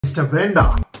Mr. Vannda.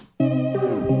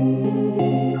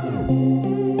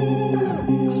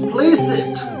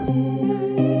 Explicit.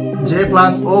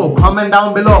 J+O. Comment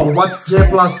down below. What's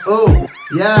J+O?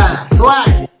 Yeah,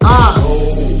 swag.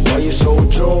 Why you so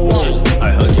Joe?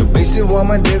 I heard you busy want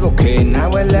my dick. Okay,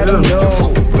 now I let him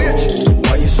know.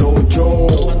 Why you so Joe?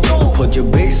 Put your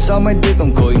base on my dick.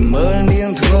 I'm going money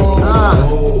and throw.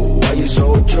 Why you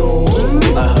so Joe?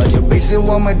 I heard you busy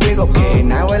want my dick. Okay,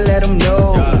 now I let him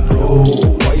know.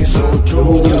 Why you so Joe?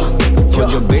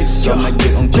 Put your base on my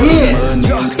dick. I'm going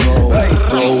money and throw.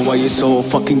 Bro, why you so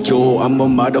fucking Joe? I'm a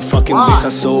motherfucking bitch. I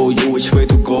saw you which way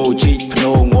to go. Cheat,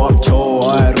 Phnom, walk, Joe.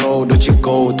 I roll, don't you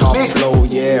go. Top flow,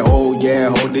 yeah, oh,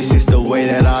 this is the way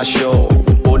that I show.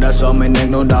 Oh, that's all my neck,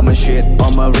 no diamond shit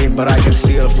on my ring, but I can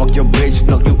still fuck your bitch,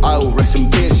 knock you out, rest in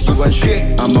peace, you ain't shit.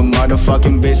 I'm a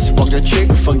motherfucking bitch, fuck your chick,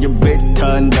 fuck your bitch,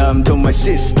 turn dumb to my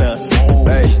sister.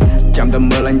 Hey, chăm tầm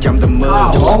mơ, anh chăm tầm mơ,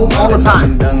 all the time.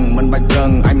 Mình đăng, mình bạch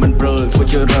răng, anh mình brơ,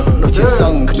 fuck your rap, đôi chết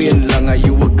sân, khmiên lần, are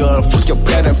you a girl, fuck your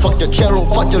parent, fuck your channel,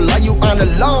 fuck your life, you aren't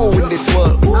alone in this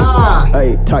world.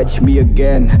 Hey, touch me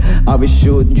again, I will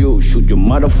shoot you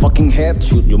motherfucking head,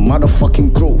 shoot your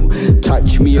motherfucking crew.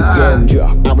 Touch me again,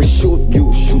 yeah, I will shoot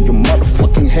your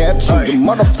motherfucking head, shoot your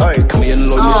motherfucking crew. Khmiên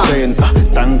lôi như sen,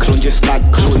 tăng khônជាស្ដាច់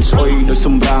ខ្លួនស្អុយដូចស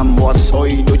ម្រាមវត្តស្អុយ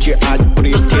ដូចជាអាចប្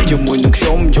រៀបធៀបជាមួយនឹងខ្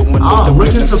ញុំយកមិនដូចទៅប្រៀ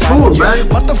បនឹងសាច់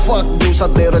What the fuck you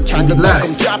said there a chance to let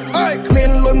him chat គ្មាន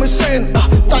លុយមួយសេន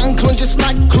តាំងខ្លួនជាស្ដា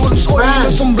ច់ខ្លួនស្អុយ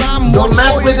ដូចសម្រាមវត្តស្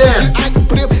អុយដូចជាអាច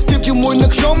ប្រៀបធៀបជាមួយនឹ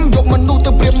ងខ្ញុំយកមនុស្ស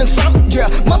ទៅប្រៀបនឹងសត្វ Yeah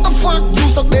what the fuck you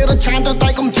said there a chance to តែ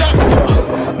កុំចាត់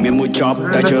មានមួយចប់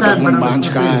តែជារកមិនបាន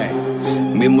ឆ្កែ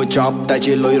មានមួយចប់តែ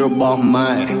ជាលុយរបស់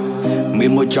ម៉ែមា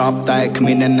នមួយចប់តែគ្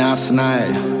មានអ្នកណាស្នេហ៍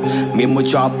មានមួយ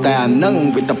ចប់តែអានឹង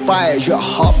វាតប៉ែ You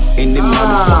hop in the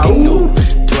motherfucking new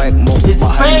track មក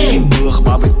បោះឲ្យបឺក្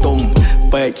បាលវាទុំ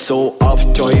ពេក so off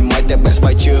joy មកតែ best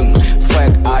បាយជើង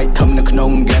fake item នៅក្នុង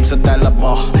game ស្តែលរប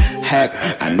ស់ hack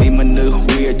អានេះមនុស្ស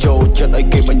វាចូលចិត្តឲ្យ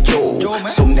គេបញ្ចូល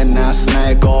សុំអ្នកណាស្នេ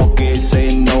ហ៍ក៏គេ say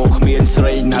no គ្មានស្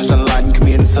រីណាស្រឡាញ់គ្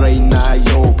មានស្រីណា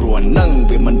យោព្រោះនឹង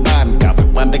វាមិនបានកាប់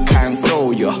បានតែខាង pro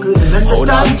yo hold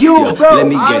on let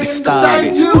me get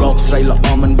started រកស្រីល្អ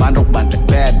មិនបានរកបានតែ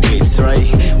bad bitch ស្រី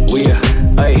វា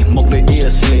Hey,មកដូច ear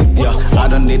sleep yo I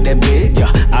don't need that bitch yo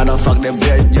I don't fuck that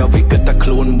bitch yo វាគិតតែខ្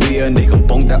លួនវានេះកំ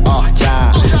ពុងតែអស់ចា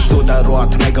សួរតែរាល់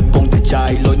ថ្ងៃកំពុងតែចា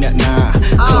យលុយអ្នកណា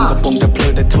ខ្លួនកំពុងតែភ្លើ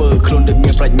តែធ្វើខ្លួនដូចមា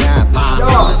នប្រាជ្ញា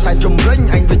សែនជំរិញ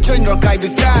អញវាជ្រិញរកកាយ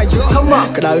វិការយោ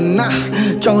ក្តៅណាស់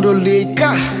ចង់រលាយ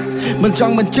កាសមិនច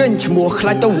ង់បញ្ចេញឈ្មោះខ្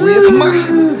លាចទៅវាខ្មាស់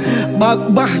បើក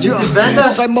បាសយោ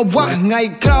ស្រីមកវាស់ថ្ងៃ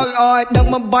ក្រោយអើយដឹង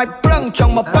មិនបាច់ប្រឹងច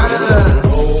ង់មកប៉ះ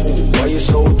Why you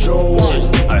so Joe?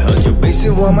 I heard you busy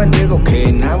want my dick, okay,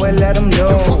 now I let him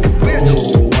know.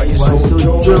 Why you so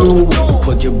Joe?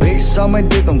 Put your base on my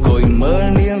dick, I'm going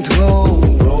money and throw.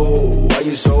 Why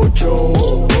you so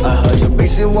Joe? I heard you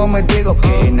busy want my dick,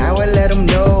 okay, now I let him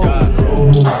know.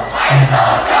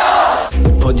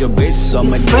 Put your base on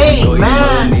my dick, going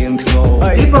money and throw.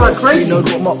 People are crazy. នៅ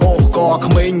រួមមកអូក៏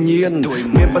ក្មេងញៀន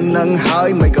មានប៉ុណ្ណឹងហើយ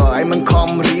មិនក៏ឯងមិនខំ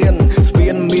រៀនស្ពា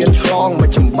នមានឆ្លងមិន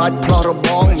ចាំបាច់ផ្លោះរប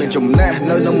ងមានចំណេះ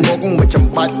នៅនឹងមុខមិនចាំ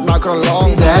បាច់ដល់ក្រឡង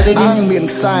អាងមាន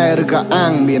ខ្សែឬក៏អា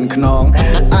ងមានខ្នង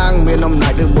អាងមានអំណា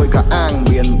ចឬមួយក៏អាង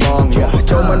មានបង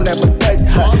ចូលមិនដែលបន្តិច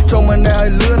ចូលមិនដែលឲ្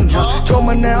យលឿនចូល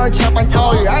មិនដែលឲ្យឆាប់អញឲ្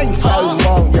យឯងសៅហ្ម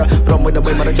ងប្រមួយដើម្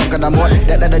បីមកចាំកណ្ដាលមាត់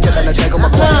ដែលចិត្តតែឆ្កែក៏ម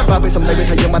កគាត់ប្រើពេលសម្ដីវា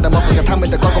ថាយើងមកតែមកគាត់ថាមិន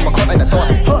តែគាត់ក៏មកគាត់ឯងតែទាត់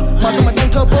មកសម្ដេច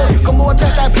ធ្វើពោកុំអួត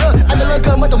ចេះតែភ្លើអញលើ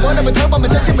កើមកទៅវត្តតែធ្វើបើមិន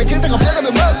ចេះមិនគិតតែកំភ្លើ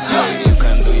តែមើល You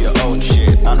can do your own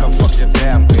shit I can fuck your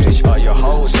damn bitch all your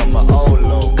hoes on my old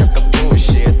low cut the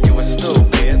bullshit you a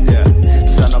stupid yeah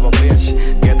son of a bitch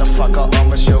get the fuck out on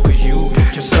my show cause you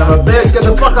just son of a bitch get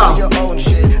the fuck out your own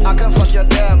shit I can fuck your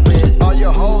damn bitch all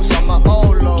your hoes on my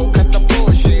old low cut the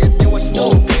bullshit you a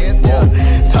stupid yeah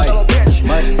son of a bitch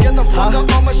get the fuck out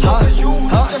on my show cause you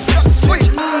just suck sweet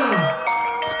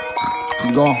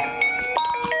go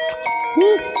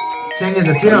Changing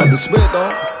the tune.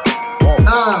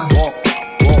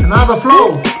 Another flow.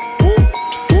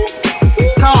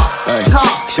 Talk.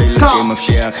 មក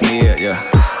share គ្នា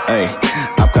Hey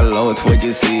អាប់កាឡូធ្វើ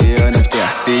ជាសៀនៅផ្ទះ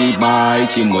ស៊ីបាយ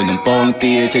ជាមួយនឹងពង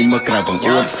ទាចេញមកក្រៅបង្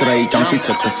អួតស្រីចង់ស៊ី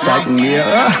សិតតែសាច់ងារ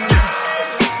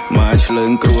មកឆ្លើ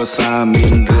ងគ្រួសារមា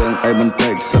នរឿងអីបន្តិ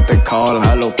ចសិតតែខល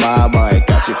Hello ប៉ាបើឯ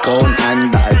កាជាកូនអញ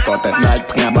ដាក់ឲ្យតតែដាច់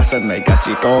ផ្ងាបើសិនឯកា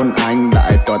ជាកូនអញដាក់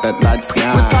ឲ្យតតែដាច់ផ្ងា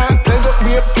បើតាភ្លេងរ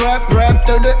បៀប rap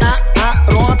ទៅដូចអា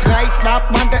រាល់ថ្ងៃស្ដាប់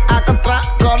បានតែអាកន្ត្រាក់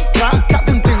កនត្រាក់តាក់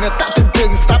ទឹង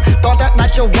ស្ដាប់តតែដា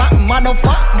ច់ចង្វាក់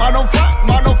motherfuck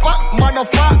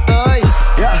អើយ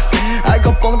ហើយ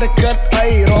កំពុងតែគិតអី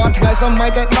រាល់ថ្ងៃសម័យ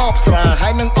តែដបស្រាហើ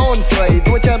យនឹងអូនស្រី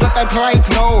ទោះចរិតតែថ្លៃ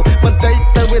ថ្នូរបន្តិច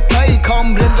ទៅវាថៃខំ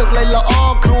រៀនយក លេល្អ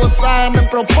គ្រួសារនិង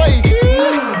ប្រពៃ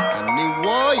អានេះ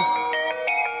វ៉យ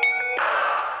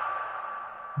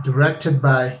Directed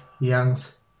by Youngz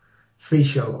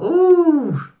official.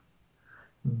 Ooh,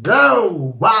 dope!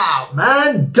 Wow,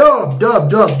 man,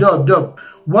 dope.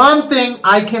 One thing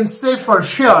I can say for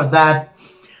sure that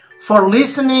for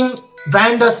listening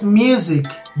Vannda's music,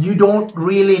 you don't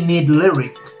really need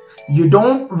lyric. You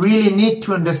don't really need to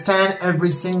understand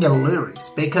every single lyrics,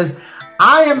 because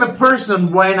I am a person,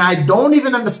 when I don't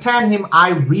even understand him, I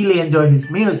really enjoy his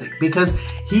music, because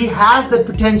he has the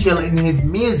potential in his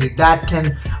music that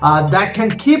can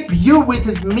keep you with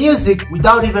his music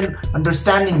without even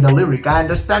understanding the lyric. I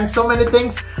understand so many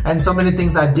things, and so many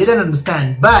things I didn't understand,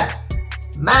 but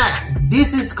man, this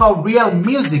is called real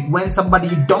music, when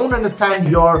somebody don't understand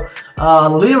your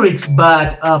lyrics, but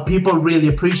people really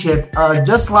appreciate.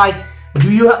 Just like, do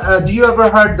you ever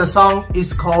heard the song is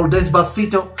called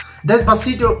Despacito?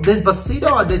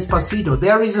 Despacito.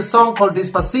 There is a song called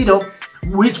Despacito,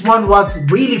 which one was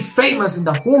really famous in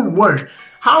the whole world.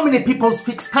 How many people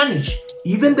speak Spanish?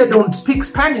 Even they don't speak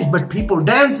Spanish, but people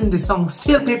dance in this song.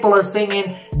 Still people are singing,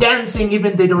 dancing,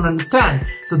 even they don't understand.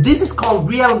 So this is called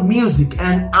real music,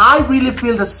 and I really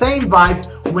feel the same vibe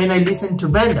when I listen to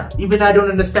Vannda. Even I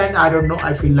don't understand, I don't know,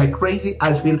 I feel like crazy. I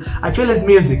feel his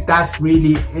music. That's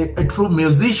really a true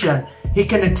musician. He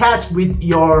can attach with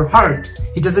your heart.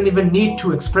 He doesn't even need to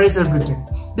express everything.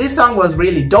 This song was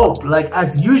really dope, like as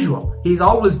usual. He's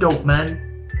always dope, man.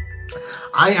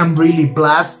 I am really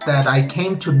blessed that I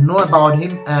came to know about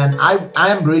him, and I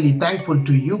am really thankful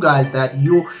to you guys that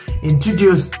you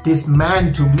introduced this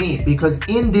man to me, because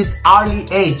in this early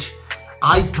age,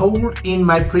 I told in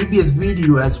my previous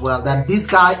video as well that this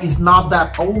guy is not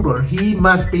that older. He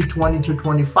must be 20 to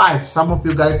 25. Some of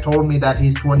you guys told me that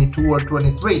he's 22 or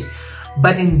 23.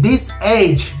 But in this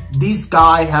age, this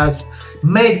guy has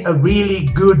made a really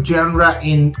good genre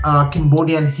in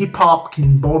Cambodian hip-hop,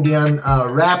 Cambodian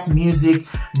rap music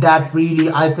that really,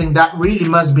 I think that really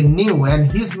must be new. And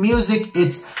his music,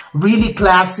 it's really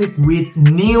classic with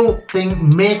new thing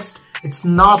mixed. It's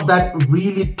not that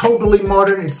really totally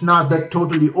modern, it's not that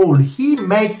totally old. He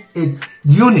made it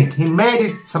unique. He made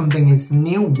it something is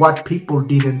new, what people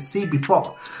didn't see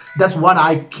before. That's what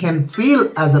I can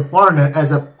feel as a foreigner,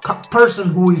 as a person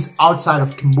who is outside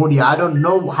of Cambodia. I don't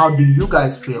know, how do you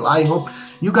guys feel? I hope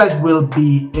you guys will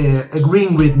be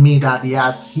agreeing with me that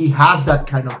yes, he has that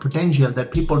kind of potential,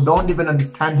 that people don't even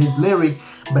understand his lyric,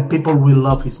 but people will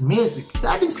love his music.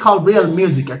 That is called real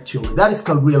music, actually. That is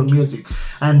called real music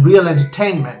and real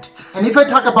entertainment. And if I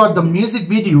talk about the music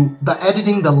video, the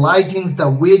editing, the lightings, the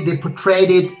way they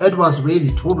portrayed it, it was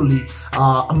really totally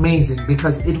amazing,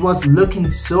 because it was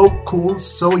looking so cool,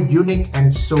 so unique,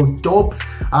 and so dope.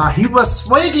 He was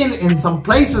swagging in some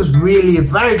places, really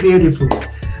very beautiful.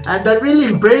 And that really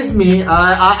impressed me.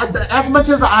 As much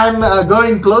as I'm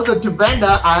going closer to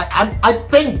Vannda, I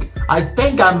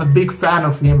think I'm a big fan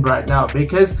of him right now,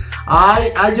 because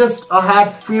I just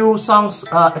have few songs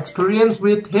experience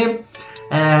with him,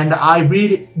 and I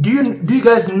really do you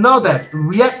guys know that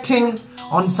reacting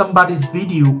on somebody's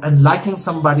video and liking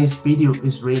somebody's video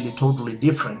is really totally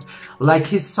different. Like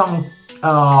his song,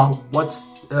 what's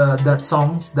that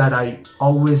songs that I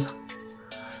always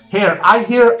hear? I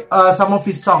hear some of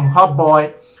his song, Hot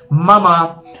Boy,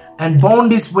 Mama, and Born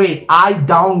This Way. I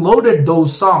downloaded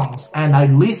those songs and I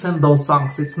listened those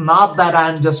songs. It's not that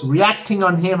I'm just reacting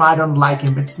on him, I don't like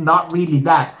him. It's not really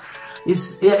that.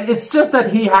 It's just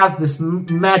that he has this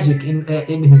magic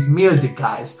in his music,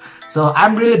 guys. So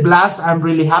I'm really blessed. I'm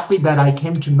really happy that I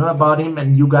came to know about him,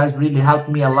 and you guys really helped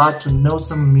me a lot to know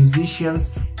some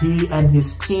musicians. He and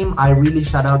his team, I really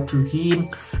shout out to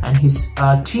him and his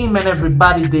team and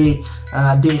everybody.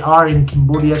 They are in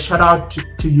Cambodia. Shout out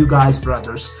to you guys,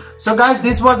 brothers. So guys,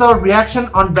 this was our reaction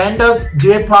on Vannda's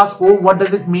J+O. What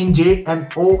does it mean, J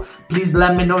and O? Please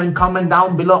let me know in comment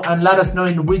down below, and let us know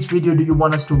in which video do you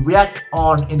want us to react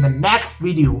on in the next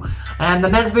video. And the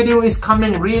next video is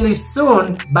coming really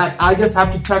soon, but I just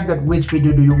have to check that which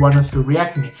video do you want us to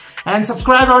react me. And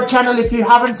subscribe our channel if you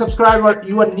haven't subscribed or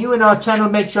you are new in our channel.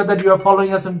 Make sure that you are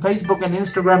following us on Facebook and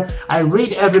Instagram. I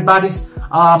read everybody's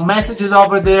messages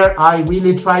over there. I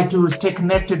really try to stay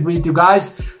connected with you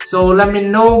guys. So let me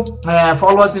know.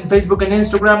 Follow us in Facebook and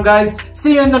Instagram, guys.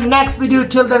 See you in the next video.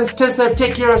 Till then, stay safe.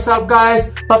 Take care of yourself, guys.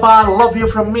 Bye-bye. Love you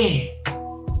from me.